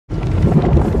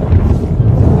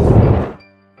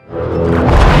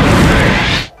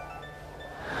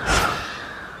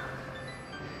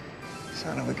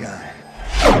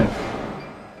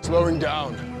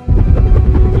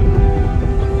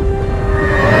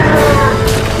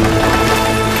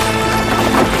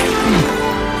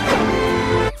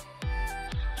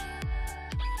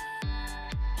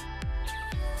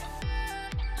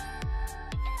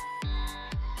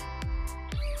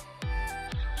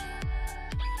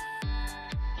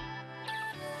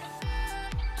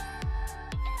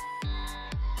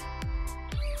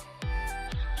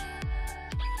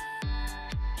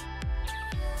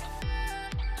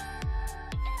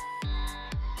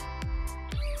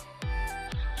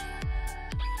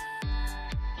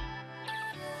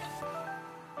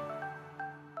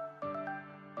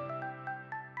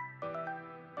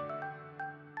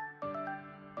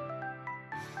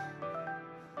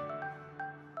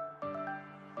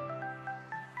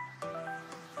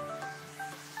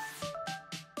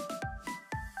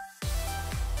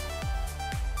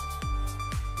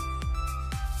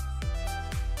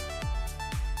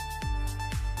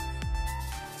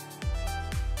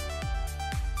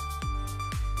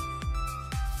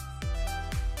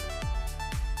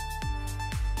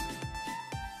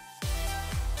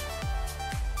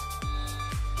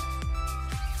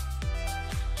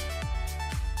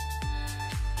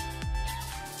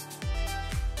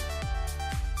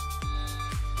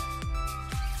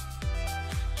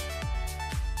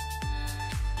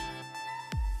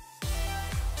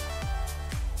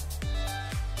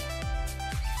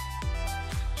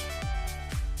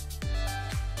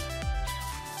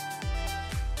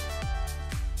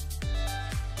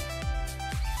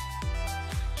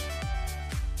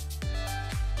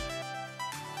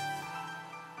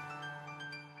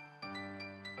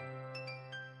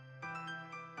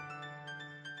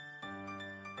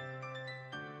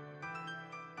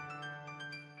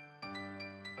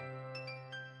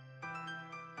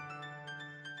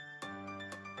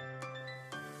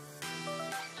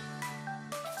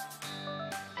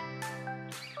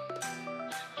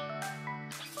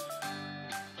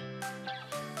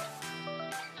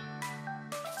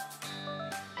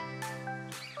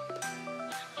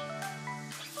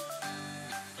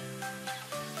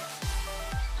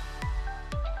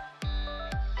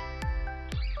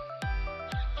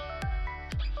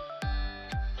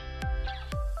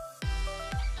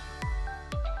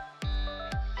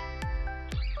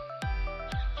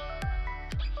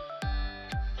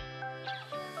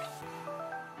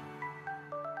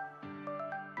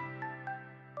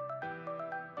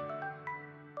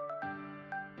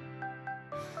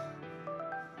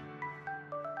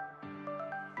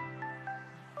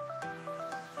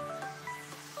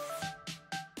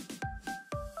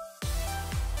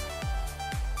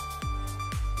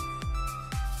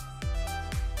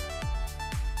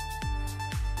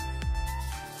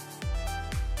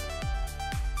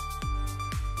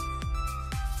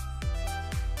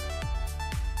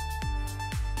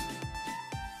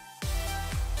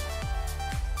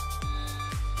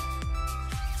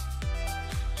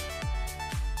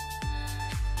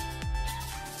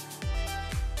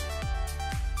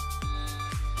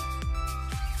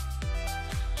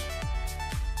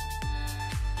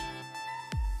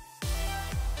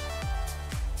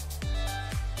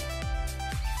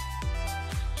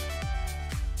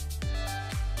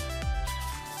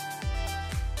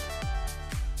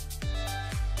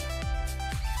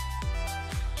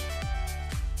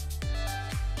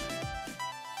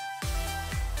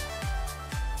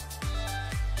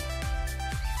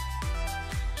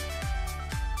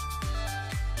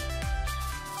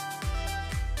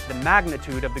the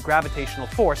magnitude of the gravitational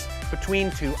force between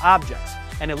two objects,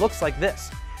 and it looks like this,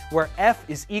 where F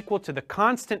is equal to the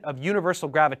constant of universal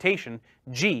gravitation,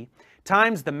 g,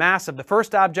 times the mass of the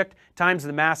first object times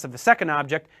the mass of the second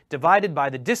object divided by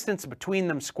the distance between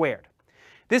them squared.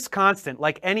 This constant,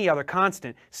 like any other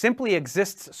constant, simply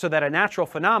exists so that a natural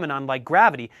phenomenon like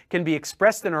gravity can be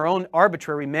expressed in our own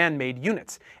arbitrary man-made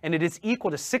units, and it is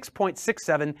equal to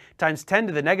 6.67 times 10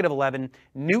 to the negative 11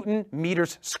 Newton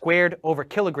meters squared over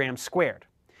kilograms squared.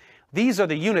 These are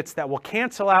the units that will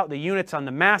cancel out the units on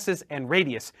the masses and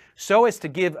radius, so as to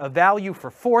give a value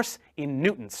for force in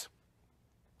newtons.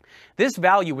 This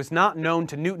value was not known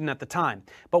to Newton at the time,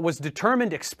 but was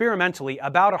determined experimentally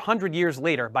about 100 years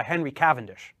later by Henry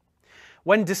Cavendish.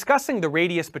 When discussing the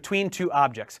radius between two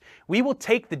objects, we will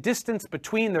take the distance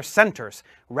between their centers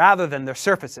rather than their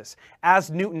surfaces,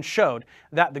 as Newton showed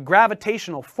that the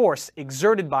gravitational force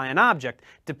exerted by an object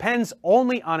depends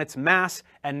only on its mass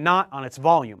and not on its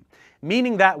volume,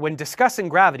 meaning that when discussing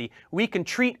gravity, we can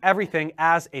treat everything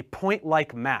as a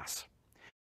point-like mass.